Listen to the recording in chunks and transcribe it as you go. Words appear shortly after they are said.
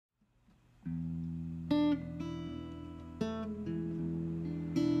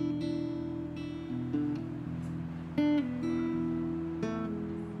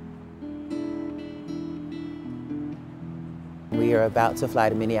we are about to fly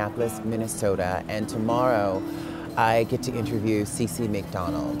to Minneapolis, Minnesota, and tomorrow I get to interview CeCe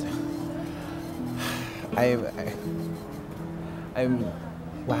McDonald.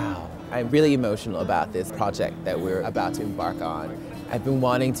 Wow. I'm really emotional about this project that we're about to embark on. I've been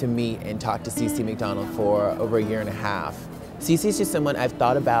wanting to meet and talk to CeCe McDonald for over a year and a half. CeCe is just someone I've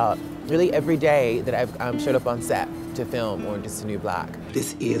thought about really every day that I've showed up on set to film Orange is the New Black.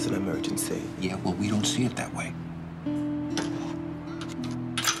 This is an emergency. Yeah, well, we don't see it that way.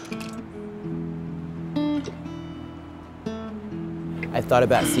 I've thought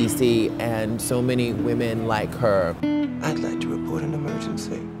about CeCe and so many women like her. I'd like to report an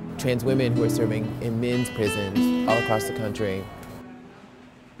emergency. Trans women who are serving in men's prisons all across the country.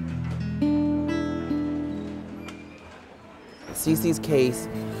 CeCe's case,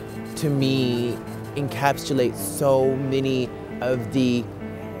 to me, encapsulates so many of the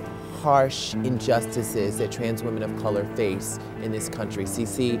harsh injustices that trans women of color face in this country.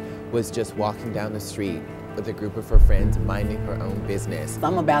 CeCe was just walking down the street with a group of her friends minding her own business.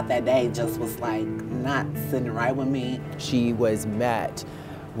 Something about that day just was like not sitting right with me. She was met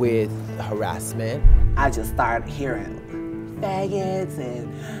with harassment. I just started hearing faggots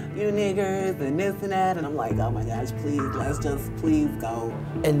and you niggers and this and that, and I'm like, oh my gosh, please, let's just please go.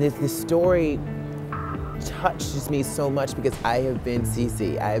 And this story touches me so much because I have been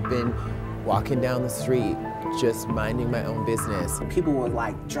CeCe. I have been walking down the street just minding my own business. People were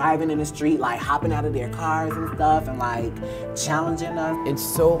like driving in the street, like hopping out of their cars and stuff and like challenging us. And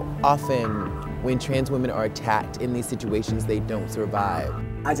so often when trans women are attacked in these situations, they don't survive.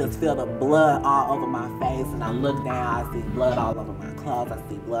 I just feel the blood all over my face, and I look down, I see blood all over my clothes, I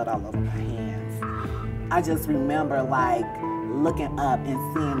see blood all over my hands. I just remember like looking up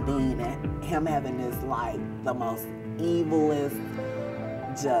and seeing Dean and him having this like the most evilest,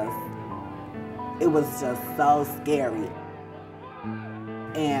 it was just so scary.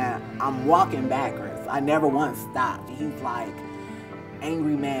 And I'm walking backwards. I never once stopped. He's like,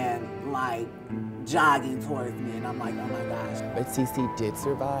 angry man, like jogging towards me, and I'm like, oh my gosh. But CeCe did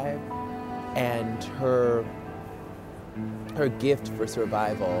survive, and her gift for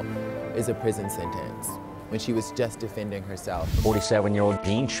survival is a prison sentence when she was just defending herself. 47-year-old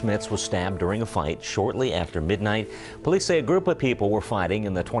Jean Schmitz was stabbed during a fight shortly after midnight. Police say a group of people were fighting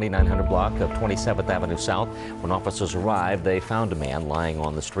in the 2900 block of 27th Avenue South. When officers arrived, they found a man lying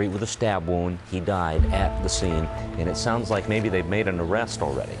on the street with a stab wound. He died at the scene, and it sounds like maybe they've made an arrest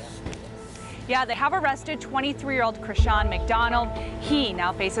already. Yeah, they have arrested 23-year-old Chrishaun McDonald. He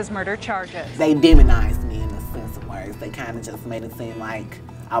now faces murder charges. They demonized me in the sense of words. They kind of just made it seem like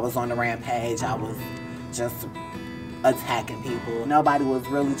I was on the rampage. I was just attacking people. Nobody was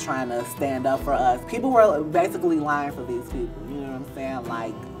really trying to stand up for us. People were basically lying for these people, you know what I'm saying?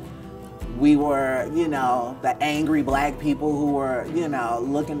 Like, we were, you know, the angry black people who were, you know,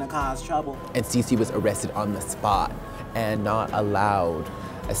 looking to cause trouble. And CeCe was arrested on the spot and not allowed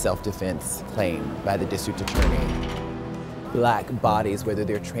a self-defense claim by the district attorney. Black bodies, whether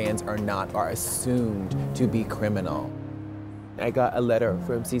they're trans or not, are assumed to be criminal. I got a letter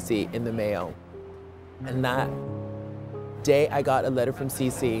from CeCe in the mail. And that day I got a letter from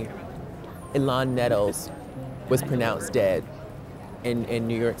CeCe, Ilan Nettles was pronounced dead in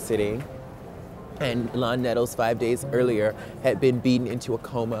New York City. And Ilan Nettles 5 days earlier had been beaten into a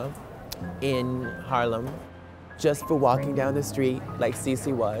coma in Harlem just for walking down the street like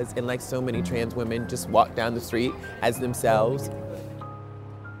CeCe was, and like so many trans women just walk down the street as themselves.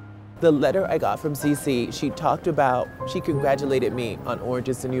 The letter I got from CeCe, she congratulated me on Orange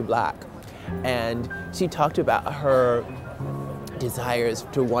is the New Black. And she talked about her desires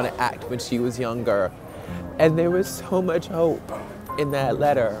to want to act when she was younger. And there was so much hope in that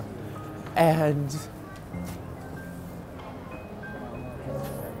letter. And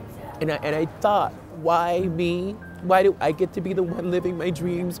I thought, why me? Why do I get to be the one living my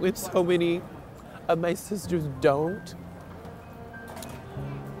dreams when so many of my sisters don't?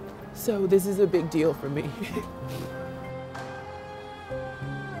 So this is a big deal for me.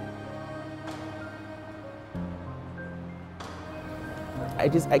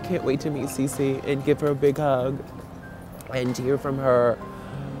 I can't wait to meet CeCe and give her a big hug and hear from her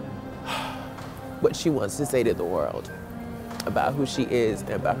what she wants to say to the world about who she is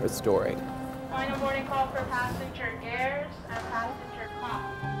and about her story. Final boarding call for passenger Gares and passenger Cox.